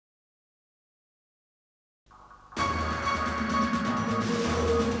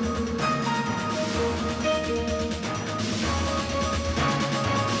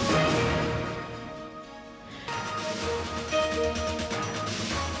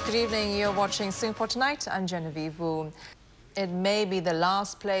Good evening, you're watching Singapore Tonight. I'm Genevieve Wu. It may be the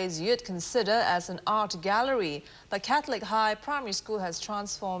last place you'd consider as an art gallery, but Catholic High Primary School has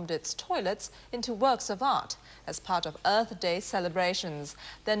transformed its toilets into works of art as part of Earth Day celebrations.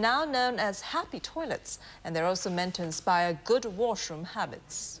 They're now known as happy toilets, and they're also meant to inspire good washroom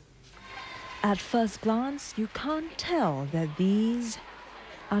habits. At first glance, you can't tell that these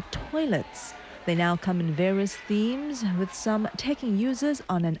are toilets. They now come in various themes, with some taking users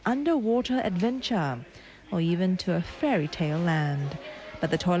on an underwater adventure or even to a fairy tale land. But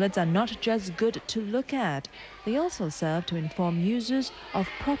the toilets are not just good to look at. They also serve to inform users of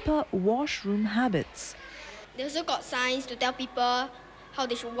proper washroom habits. They also got signs to tell people how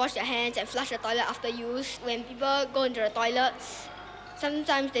they should wash their hands and flush the toilet after use. When people go into the toilets,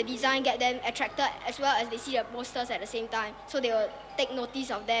 sometimes the design get them attracted as well as they see the posters at the same time. So they will take notice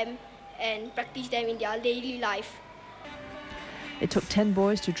of them and practice them in their daily life. It took 10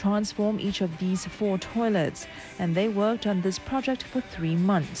 boys to transform each of these 4 toilets, and they worked on this project for 3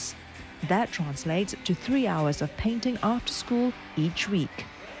 months. That translates to 3 hours of painting after school each week.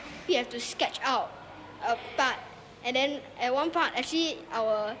 We have to sketch out a part, and then at one part, actually,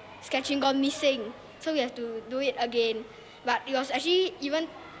 our sketching got missing, so we have to do it again. But it was actually,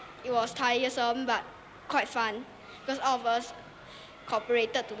 it was tiresome, but quite fun, because all of us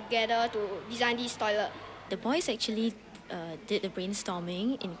cooperated together to design this toilet. The boys actually did the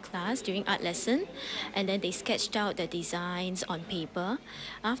brainstorming in class during art lesson, and then they sketched out the designs on paper.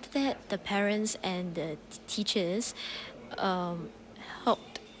 After that, the parents and the teachers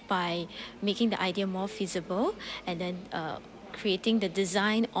helped by making the idea more feasible, and then creating the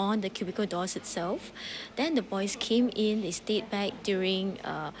design on the cubicle doors itself. Then the boys came in, they stayed back during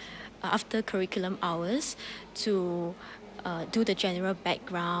after curriculum hours to do the general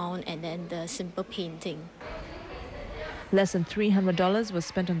background and then the simple painting. Less than $300 was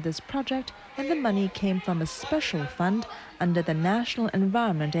spent on this project, and the money came from a special fund under the National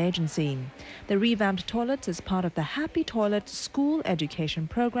Environment Agency. The revamped toilets is part of the Happy Toilet School Education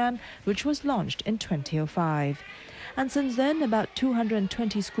Program, which was launched in 2005. And since then, about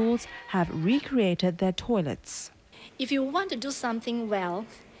 220 schools have recreated their toilets. If you want to do something well,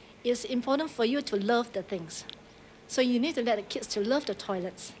 it's important for you to love the things. So you need to let the kids to love the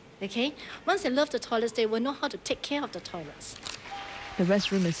toilets. Okay? Once they love the toilets, they will know how to take care of the toilets. The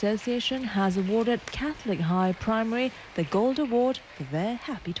Restroom Association has awarded Catholic High Primary the Gold Award for their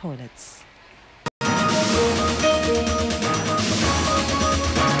happy toilets.